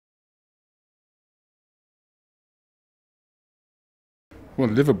Well,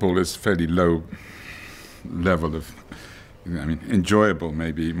 Liverpool is fairly low level of, I mean, enjoyable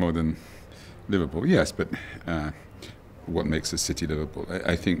maybe more than Liverpool. Yes, but what makes a city Liverpool?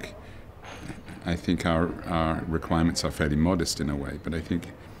 I think our requirements are fairly modest in a way, but I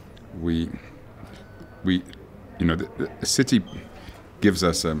think we the city gives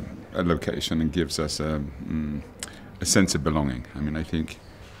us a location and gives us a sense of belonging. I mean, I think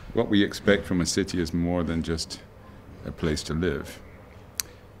what we expect from a city is more than just a place to live.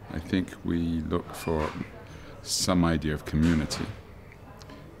 I think we look for some idea of community,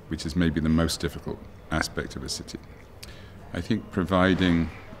 which is maybe the most difficult aspect of a city. I think providing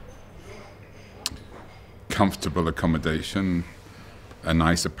comfortable accommodation, a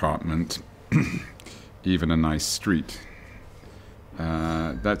nice apartment, even a nice street,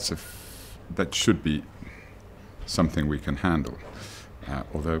 that should be something we can handle,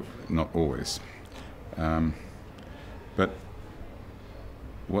 although not always. But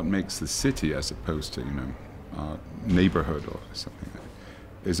what makes the city, as opposed to our neighborhood or something,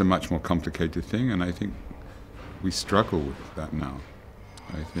 is a much more complicated thing, and I think we struggle with that now.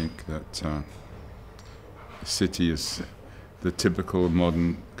 I think that the city is, the typical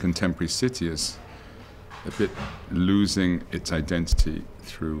modern contemporary city is a bit losing its identity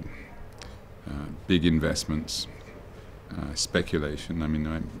through big investments, speculation. I mean,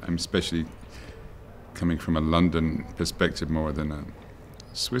 I'm especially coming from a London perspective more than a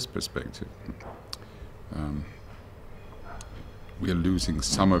Swiss perspective. We are losing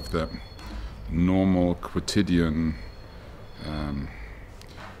some of the normal quotidian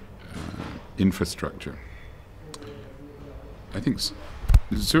infrastructure. I think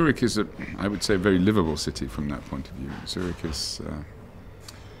Zurich is I would say, a very livable city from that point of view. Zurich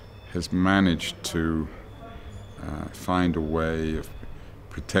has managed to find a way of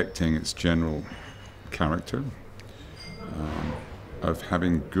protecting its general character, of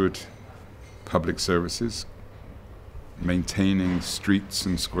having good public services, maintaining streets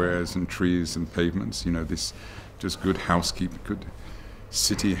and squares and trees and pavements. This just good housekeeping, good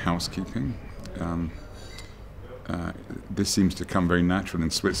city housekeeping. This seems to come very natural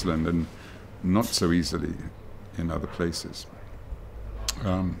in Switzerland and not so easily in other places.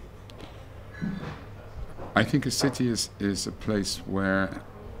 I think a city is a place where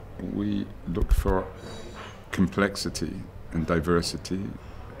we look for complexity and diversity,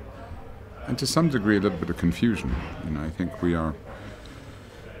 and to some degree a little bit of confusion. I think we are.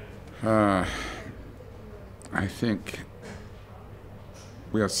 I think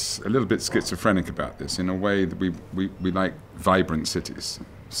we are a little bit schizophrenic about this, in a way that we like vibrant cities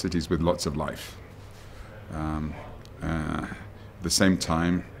with lots of life. At the same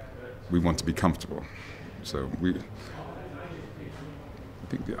time, we want to be comfortable. So I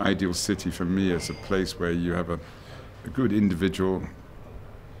think the ideal city for me is a place where you have a good individual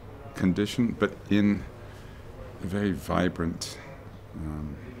condition, but in a very vibrant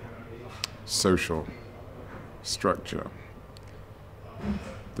social structure.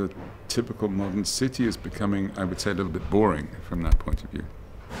 The typical modern city is becoming, I would say, a little bit boring from that point of view.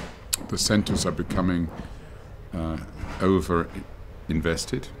 The centers are becoming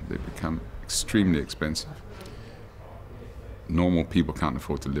over-invested. They become extremely expensive. Normal people can't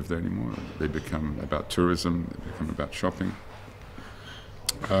afford to live there anymore. They become about tourism, they become about shopping.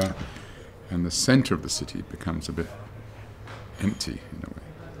 And the center of the city becomes a bit empty in a way.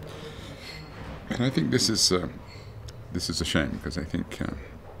 And I think this is a shame, because I think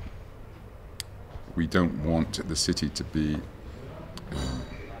we don't want the city to be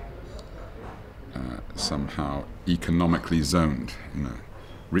somehow economically zoned.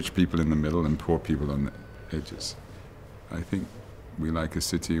 Rich people in the middle and poor people on the edges. I think we like a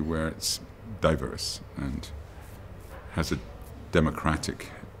city where it's diverse and has a democratic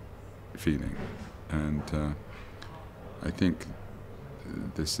feeling, and I think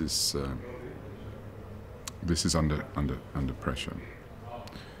this is under pressure.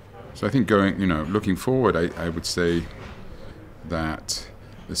 So I think looking forward, I would say that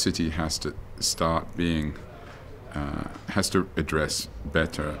the city has to start being, has to address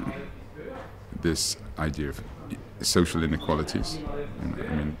better this idea of social inequalities. I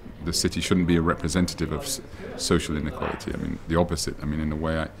mean, the city shouldn't be a representative of social inequality. I mean, the opposite. I mean, in a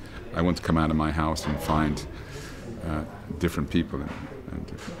way, I want to come out of my house and find different people.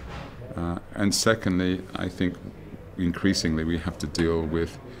 And secondly, I think increasingly we have to deal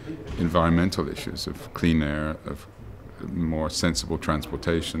with environmental issues of clean air, of more sensible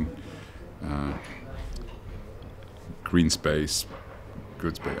transportation, green space,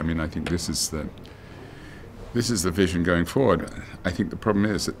 good space. I mean, I think this is the vision going forward. I think the problem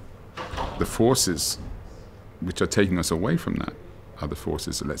is that the forces which are taking us away from that other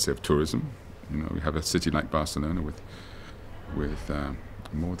forces, let's say, of tourism. You know, we have a city like Barcelona with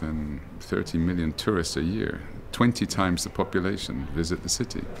more than 30 million tourists a year. 20 times the population visit the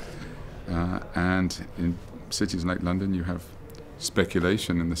city. And in cities like London, you have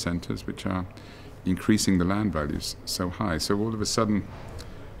speculation in the centres, which are increasing the land values so high. So all of a sudden,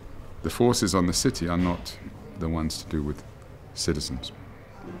 the forces on the city are not the ones to do with citizens.